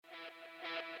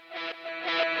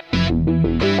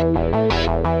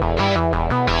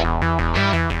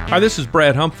Hi, this is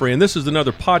Brad Humphrey, and this is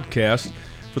another podcast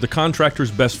for the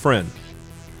contractor's best friend.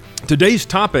 Today's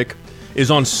topic is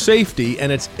on safety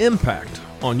and its impact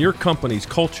on your company's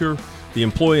culture, the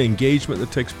employee engagement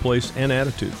that takes place, and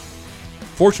attitude.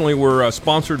 Fortunately, we're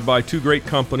sponsored by two great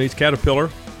companies, Caterpillar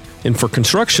and for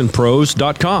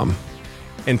ConstructionPros.com.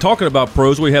 And talking about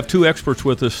pros, we have two experts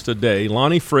with us today,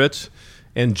 Lonnie Fritz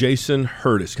and Jason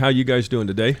Hurtis. How are you guys doing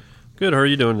today? Good. How are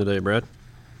you doing today, Brad?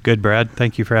 Good, Brad.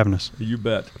 Thank you for having us. You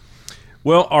bet.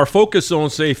 Well, our focus is on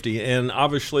safety, and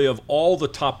obviously of all the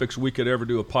topics we could ever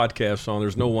do a podcast on,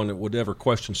 there's no one that would ever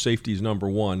question safety is number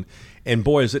one. And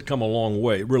boy, has it come a long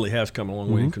way. It really has come a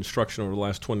long way in construction over the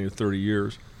last 20 or 30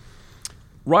 years.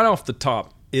 Right off the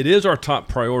top, it is our top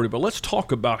priority, but let's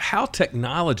talk about how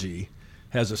technology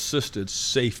has assisted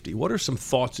safety. What are some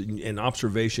thoughts and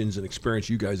observations and experience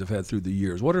you guys have had through the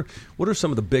years? What are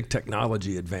some of the big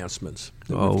technology advancements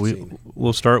that we've seen?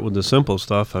 We'll start with the simple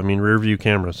stuff. I mean, rear view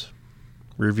cameras.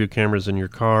 Rear view cameras in your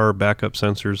car, backup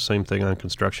sensors, same thing on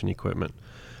construction equipment.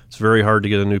 It's very hard to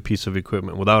get a new piece of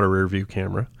equipment without a rear view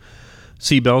camera.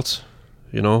 Seatbelts,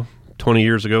 20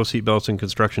 years ago, seatbelts in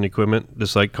construction equipment,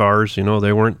 just like cars, they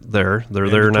weren't there. They're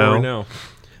there now.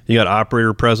 You got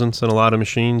operator presence in a lot of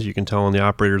machines. You can tell when the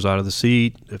operator's out of the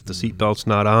seat. If the seatbelt's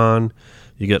not on,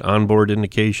 you get onboard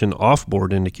indication,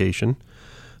 offboard indication.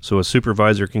 So a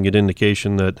supervisor can get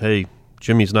indication that, hey,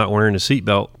 Jimmy's not wearing a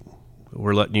seatbelt.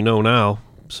 We're letting you know now.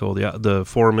 So the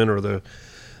foreman or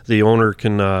the owner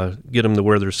can get them to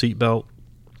wear their seatbelt.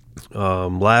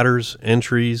 Ladders,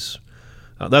 entries.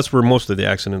 That's where most of the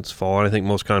accidents fall. And I think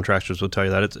most contractors will tell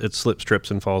you that. It slips, trips,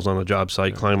 and falls on the job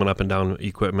site, climbing up and down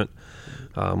equipment.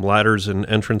 Ladders and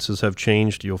entrances have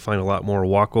changed. You'll find a lot more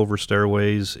walkover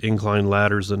stairways, incline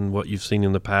ladders than what you've seen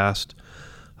in the past.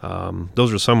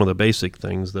 Those are some of the basic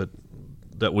things that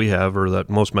we have or that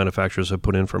most manufacturers have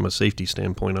put in from a safety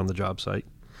standpoint on the job site.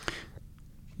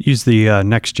 Use the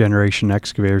next generation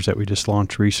excavators that we just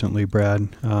launched recently, Brad,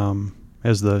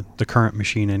 as the current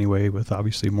machine anyway, with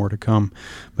obviously more to come.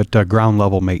 But ground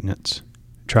level maintenance.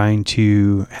 Trying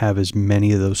to have as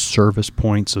many of those service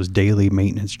points, those daily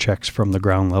maintenance checks from the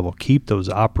ground level. Keep those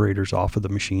operators off of the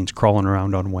machines, crawling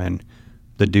around on when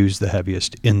the dew's the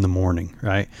heaviest in the morning,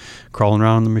 right? Crawling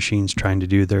around on the machines, trying to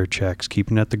do their checks,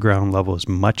 keeping at the ground level as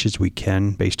much as we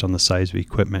can based on the size of the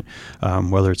equipment,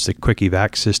 whether it's the quick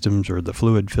evac systems or the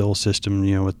fluid fill system,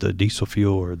 with the diesel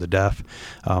fuel or the DEF,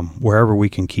 wherever we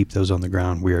can keep those on the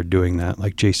ground, we are doing that.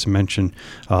 Like Jason mentioned,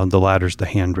 the ladders, the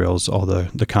handrails, all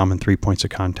the common 3 points of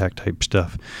contact type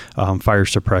stuff. Fire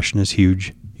suppression is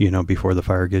huge. Before the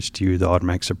fire gets to you, the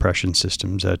automatic suppression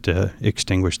systems that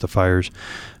extinguish the fires.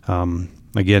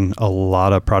 Again, a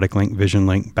lot of product link, vision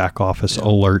link, back office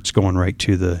alerts going right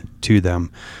to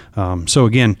them. So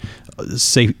again,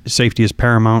 safety is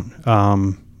paramount.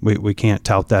 We can't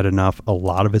tout that enough. A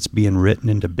lot of it's being written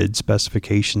into bid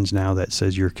specifications now that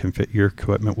says your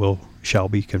equipment shall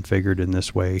be configured in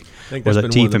this way, or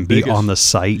that to even be on the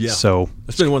site. Yeah. So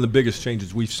that's been one of the biggest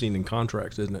changes we've seen in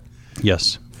contracts, isn't it?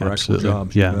 Yes, for absolutely. Actual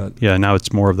jobs. Yeah. Now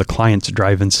it's more of the client's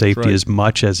driving safety as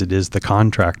much as it is the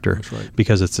contractor. That's right.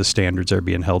 Because it's the standards they're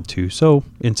being held to. So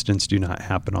incidents do not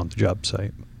happen on the job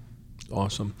site.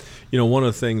 Awesome. One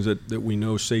of the things that we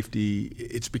know, safety,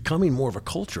 it's becoming more of a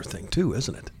culture thing too,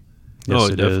 isn't it? Yes,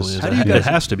 it definitely is. How do you guys?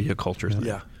 It has to be a culture thing.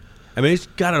 Yeah. I mean, it's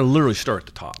got to literally start at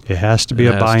the top. It has to be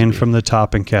a buy-in from the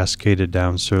top and cascaded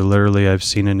down. So literally I've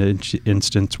seen an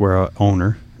instance where an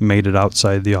owner made it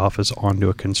outside the office onto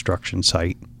a construction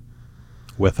site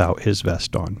without his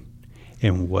vest on.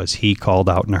 And was he called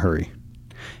out in a hurry?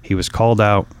 He was called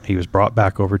out. He was brought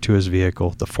back over to his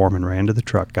vehicle. The foreman ran to the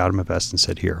truck, got him a vest, and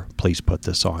said, "Here, please put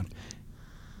this on."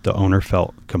 The owner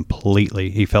felt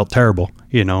he felt terrible.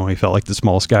 He felt like the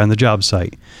smallest guy on the job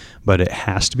site. But it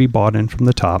has to be bought in from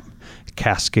the top,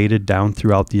 cascaded down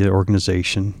throughout the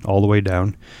organization, all the way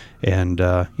down. And,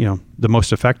 the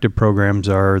most effective programs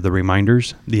are the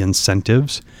reminders, the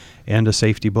incentives, and a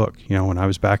safety book. When I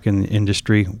was back in the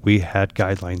industry, we had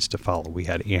guidelines to follow. We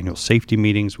had annual safety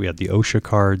meetings. We had the OSHA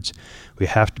cards. We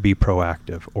have to be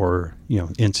proactive or,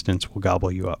 incidents will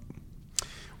gobble you up.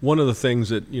 One of the things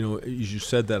that, as you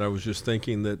said that, I was just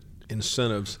thinking that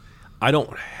incentives, I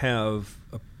don't have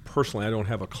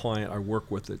a client I work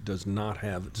with that does not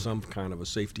have some kind of a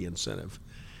safety incentive.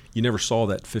 You never saw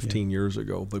that 15 years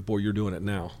ago, but boy, you're doing it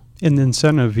now. And the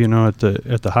incentive, at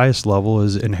the highest level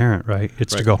is inherent, right?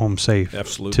 It's to go home safe.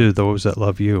 Absolutely. To those that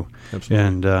love you. Absolutely.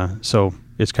 And so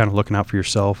it's kind of looking out for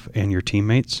yourself and your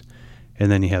teammates,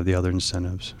 and then you have the other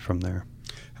incentives from there.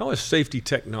 How is safety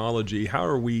technology, how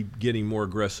are we getting more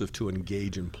aggressive to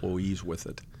engage employees with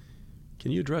it?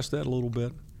 Can you address that a little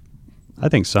bit? I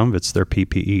think some of it's their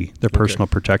PPE, their personal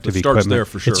protective equipment. It starts there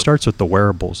for sure. It starts with the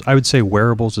wearables. I would say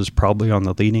wearables is probably on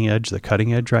the leading edge, the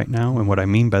cutting edge right now. And what I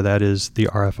mean by that is the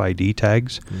RFID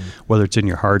tags, whether it's in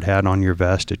your hard hat, on your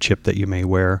vest, a chip that you may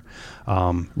wear,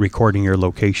 recording your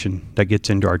location. That gets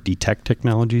into our detect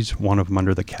technologies, one of them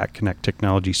under the Cat Connect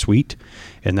technology suite.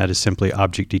 And that is simply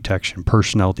object detection,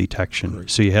 personnel detection. Right.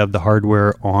 So you have the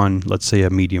hardware on, let's say, a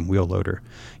medium wheel loader.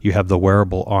 You have the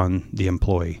wearable on the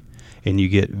employee. And you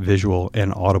get visual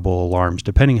and audible alarms,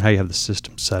 depending how you have the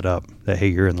system set up, that, hey,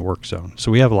 you're in the work zone.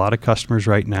 So we have a lot of customers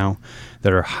right now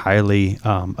that are highly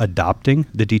adopting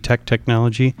the detect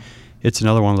technology. It's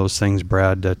another one of those things,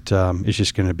 Brad, that is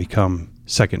just going to become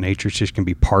second nature. It's just going to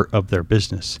be part of their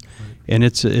business. Right. And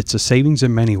it's a savings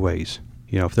in many ways.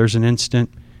 You know, if there's an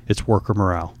incident, it's worker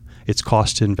morale. It's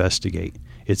cost to investigate.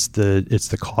 It's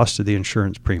the cost of the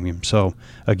insurance premium. So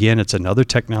again, it's another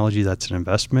technology that's an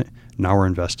investment. Now we're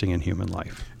investing in human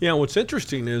life. Yeah, what's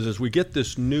interesting is as we get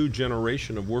this new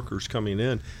generation of workers coming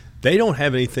in, they don't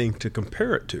have anything to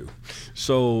compare it to.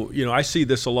 So, you know, I see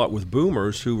this a lot with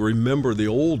boomers who remember the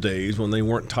old days when they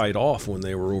weren't tied off when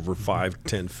they were over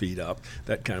 5-10 feet up,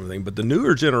 that kind of thing. But the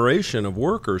newer generation of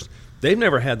workers, they've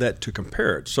never had that to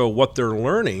compare it. So what they're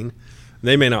learning,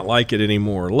 they may not like it any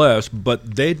more or less,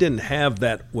 but they didn't have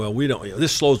that, well, we don't, you know,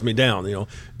 this slows me down, you know.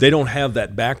 They don't have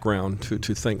that background to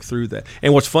think through that.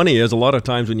 And what's funny is a lot of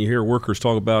times when you hear workers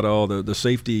talk about, the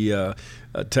safety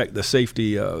the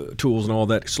safety tools and all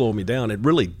that slow me down, it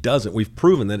really doesn't. We've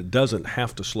proven that it doesn't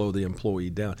have to slow the employee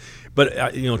down.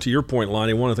 But, you know, to your point,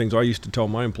 Lonnie, one of the things I used to tell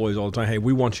my employees all the time, hey,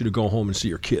 we want you to go home and see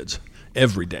your kids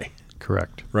every day.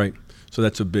 Correct. Right? So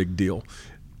that's a big deal.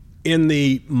 In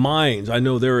the mines, I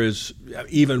know there is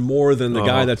even more than the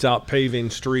guy that's out paving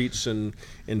streets and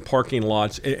in parking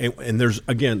lots. And there's,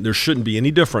 again, there shouldn't be any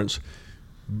difference.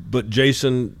 But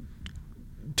Jason,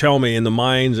 tell me, in the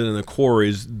mines and in the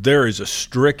quarries, there is a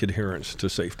strict adherence to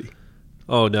safety.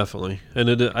 Oh, definitely.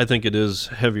 And I think it is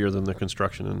heavier than the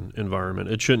construction environment.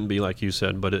 It shouldn't be, like you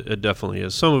said, but it definitely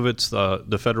is. Some of it's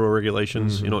the federal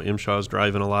regulations. Mm-hmm. You know, MSHA's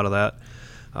driving a lot of that.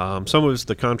 Some of it's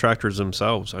the contractors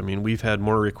themselves. I mean, we've had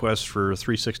more requests for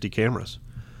 360 cameras.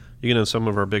 You get in some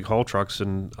of our big haul trucks,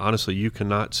 and honestly, you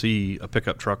cannot see a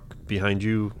pickup truck behind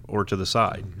you or to the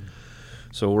side. Mm-hmm.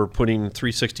 So we're putting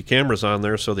 360 cameras on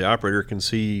there so the operator can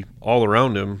see all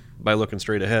around him by looking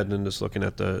straight ahead and just looking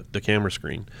at the camera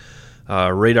screen.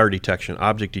 Radar detection,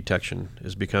 object detection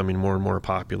is becoming more and more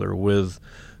popular with,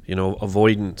 you know,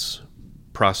 avoidance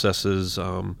processes,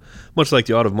 much like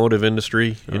the automotive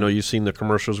industry. You know, you've seen the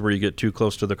commercials where you get too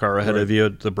close to the car ahead of you,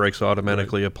 the brakes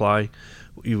automatically apply.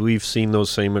 We've seen those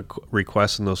same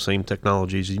requests and those same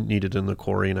technologies needed in the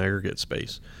quarry and aggregate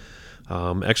space.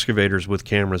 Excavators with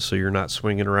cameras, so you're not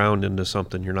swinging around into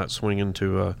something. You're not swinging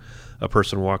to a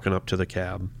person walking up to the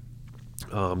cab.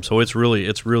 So it's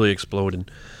really exploded.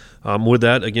 With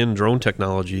that, again, drone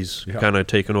technology's kind of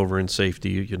taken over in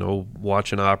safety, you know,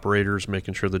 watching operators,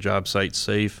 making sure the job site's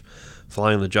safe,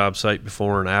 flying the job site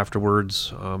before and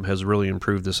afterwards has really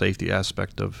improved the safety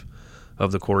aspect of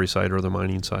the quarry site or the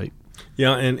mining site.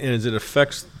 Yeah, and as it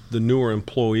affects the newer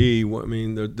employee, I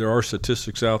mean, there are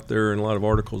statistics out there and a lot of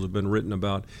articles have been written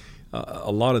about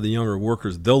a lot of the younger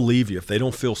workers, they'll leave you. If they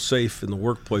don't feel safe in the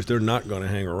workplace, they're not going to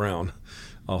hang around.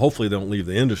 Hopefully they don't leave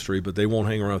the industry, but they won't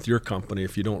hang around with your company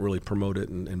if you don't really promote it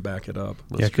and back it up.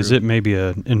 Yeah, because it may be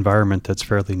an environment that's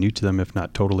fairly new to them, if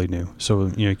not totally new. So,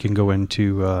 you know, you can go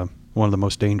into one of the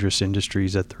most dangerous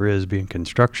industries that there is, being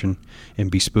construction, and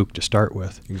be spooked to start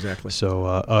with. Exactly. So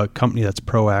a company that's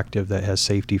proactive, that has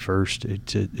safety first,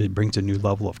 it brings a new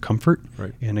level of comfort.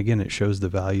 Right. And again, it shows the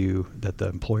value that the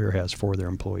employer has for their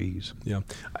employees. Yeah.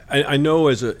 I know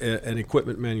as an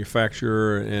equipment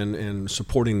manufacturer and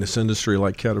supporting this industry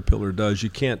like Caterpillar does, you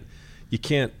can't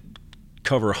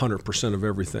cover 100% of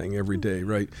everything every day,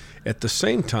 right? At the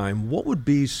same time, what would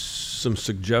be some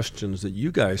suggestions that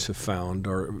you guys have found,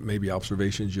 or maybe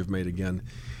observations you've made again,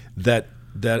 that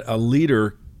a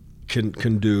leader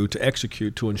can do to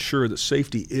execute to ensure that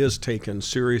safety is taken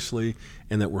seriously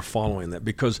and that we're following that?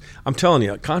 Because I'm telling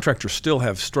you, contractors still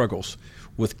have struggles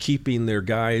with keeping their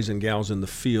guys and gals in the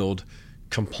field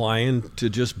complying to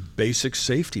just basic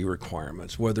safety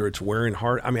requirements, whether it's wearing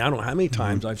hard. I mean, I don't know how many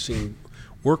times I've seen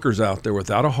workers out there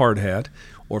without a hard hat,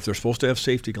 or if they're supposed to have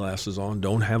safety glasses on,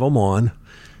 don't have them on,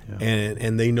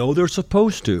 and they know they're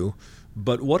supposed to.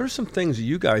 But what are some things that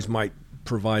you guys might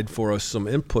provide for us, some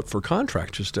input for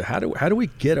contractors to how do we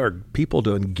get our people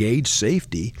to engage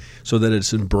safety so that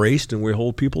it's embraced and we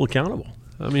hold people accountable?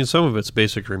 I mean, some of it's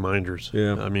basic reminders.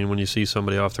 Yeah. I mean, when you see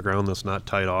somebody off the ground that's not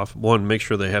tied off, one, make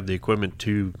sure they have the equipment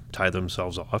to tie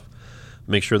themselves off.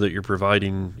 make sure that you're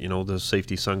providing, the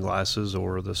safety sunglasses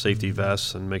or the safety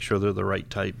vests, and make sure they're the right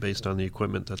type based on the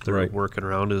equipment that they're working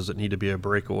around. Does it need to be a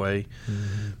breakaway?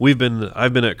 I've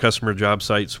been at customer job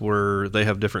sites where they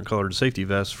have different colored safety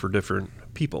vests for different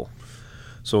people.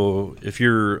 So if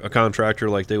you're a contractor,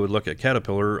 like they would look at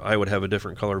Caterpillar, I would have a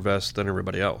different color vest than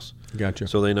everybody else. Gotcha.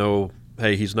 So they know,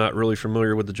 hey, he's not really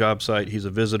familiar with the job site. He's a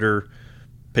visitor.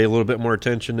 Pay a little bit more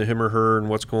attention to him or her and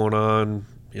what's going on.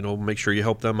 Make sure you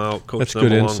help them out, coach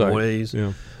them along the ways.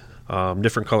 Yeah.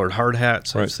 Different colored hard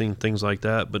hats. I've seen things like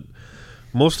that. But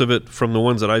most of it from the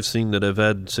ones that I've seen that have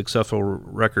had successful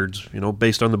records,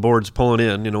 based on the boards pulling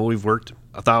in, we've worked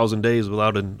 1,000 days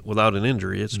without an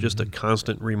injury. It's just a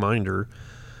constant reminder,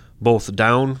 both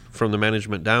down from the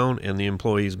management down and the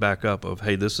employees back up of,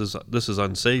 hey, this is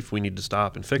unsafe. We need to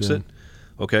stop and fix it.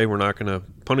 Okay, we're not going to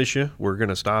punish you. We're going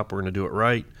to stop. We're going to do it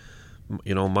right.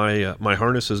 My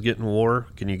harness is getting wore.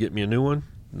 Can you get me a new one?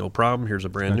 No problem. Here's a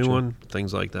brand new one.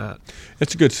 Things like that.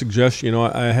 It's a good suggestion.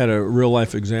 I had a real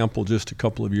life example just a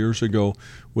couple of years ago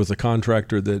with a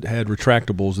contractor that had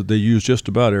retractables that they used just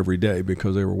about every day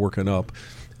because they were working up.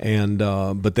 And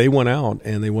but they went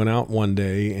out one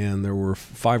day, and there were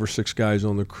 5 or 6 guys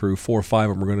on the crew. 4 or 5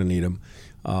 of them were going to need them,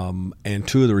 and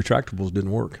 2 of the retractables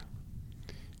didn't work.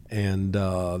 And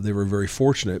they were very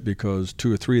fortunate because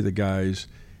 2 or 3 of the guys,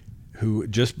 who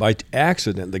just by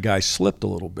accident, the guy slipped a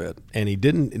little bit, and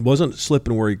it wasn't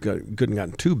slipping where he couldn't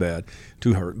gotten too bad,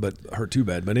 too hurt too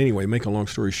bad. But anyway, make a long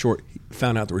story short, he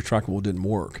found out the retractable didn't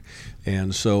work.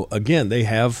 And so again, they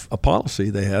have a policy,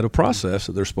 they had a process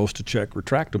that they're supposed to check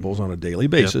retractables on a daily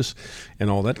basis, and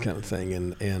all that kind of thing.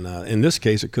 And in this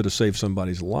case, it could have saved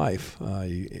somebody's life,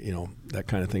 that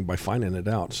kind of thing, by finding it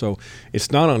out. So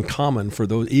it's not uncommon for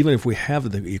those, even if we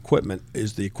have the equipment,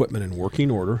 is the equipment in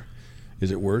working order? Is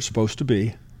it where it's supposed to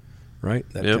be, right?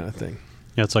 That kind of thing.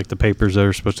 Yeah, it's like the papers that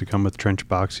are supposed to come with trench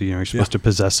box. You're supposed to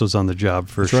possess those on the job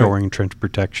for shoring, trench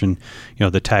protection.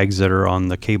 The tags that are on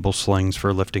the cable slings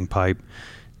for lifting pipe.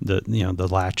 The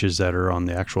latches that are on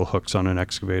the actual hooks on an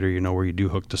excavator, where you do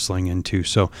hook the sling into.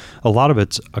 So a lot of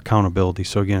it's accountability.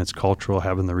 So again, it's cultural,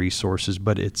 having the resources,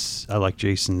 but I like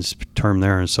Jason's term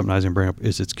there, and something I was going to bring up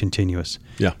is it's continuous.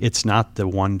 Yeah. It's not the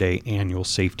one-day annual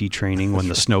safety training when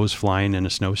the snow's flying in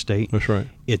a snow state. That's right.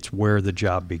 It's where the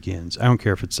job begins. I don't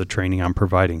care if it's the training I'm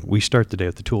providing. We start the day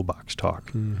with the toolbox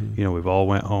talk. Mm-hmm. We've all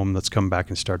went home. Let's come back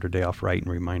and start our day off right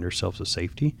and remind ourselves of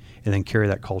safety, and then carry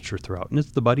that culture throughout. And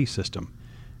it's the buddy system.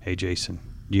 Hey, Jason,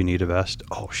 do you need a vest?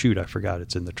 Oh, shoot, I forgot.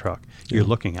 It's in the truck. You're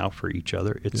looking out for each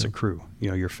other. It's a crew.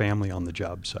 Your family on the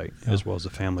job site, as well as the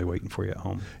family waiting for you at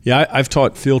home. Yeah, I've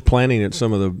taught field planning at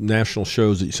some of the national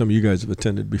shows that some of you guys have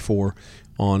attended before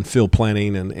on field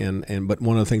planning, but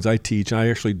one of the things I teach, I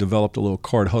actually developed a little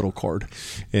huddle card,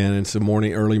 and it's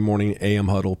early morning AM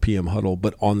huddle, PM huddle.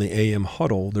 But on the AM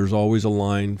huddle, there's always a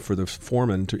line for the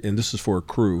foreman, and this is for a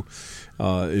crew,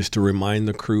 is to remind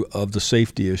the crew of the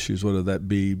safety issues, whether that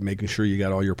be making sure you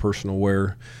got all your personal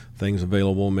wear things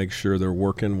available, make sure they're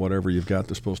working, whatever you've got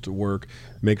that's supposed to work,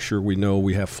 make sure we know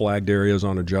we have flagged areas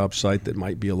on a job site that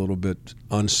might be a little bit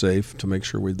unsafe, to make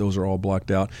sure those are all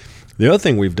blocked out. The other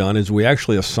thing we've done is we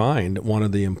actually assigned one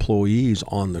of the employees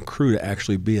on the crew to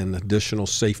actually be an additional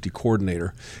safety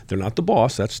coordinator. They're not the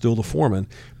boss, that's still the foreman,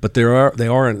 but they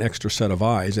are an extra set of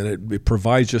eyes, and it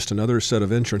provides just another set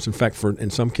of insurance. In fact,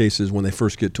 in some cases, when they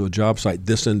first get to a job site,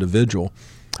 this individual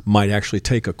might actually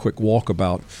take a quick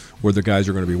walkabout where the guys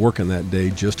are going to be working that day,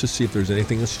 just to see if there's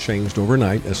anything that's changed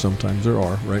overnight, as sometimes there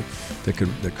are, right, that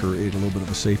create a little bit of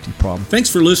a safety problem. Thanks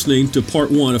for listening to part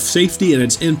 1 of safety and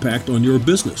its impact on your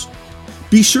business.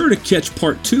 Be sure to catch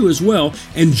part 2 as well,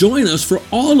 and join us for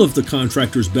all of the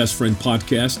Contractor's Best Friend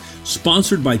podcasts,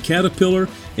 sponsored by Caterpillar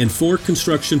and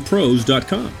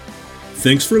ForConstructionPros.com.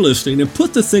 Thanks for listening, and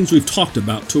put the things we've talked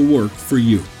about to work for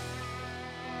you.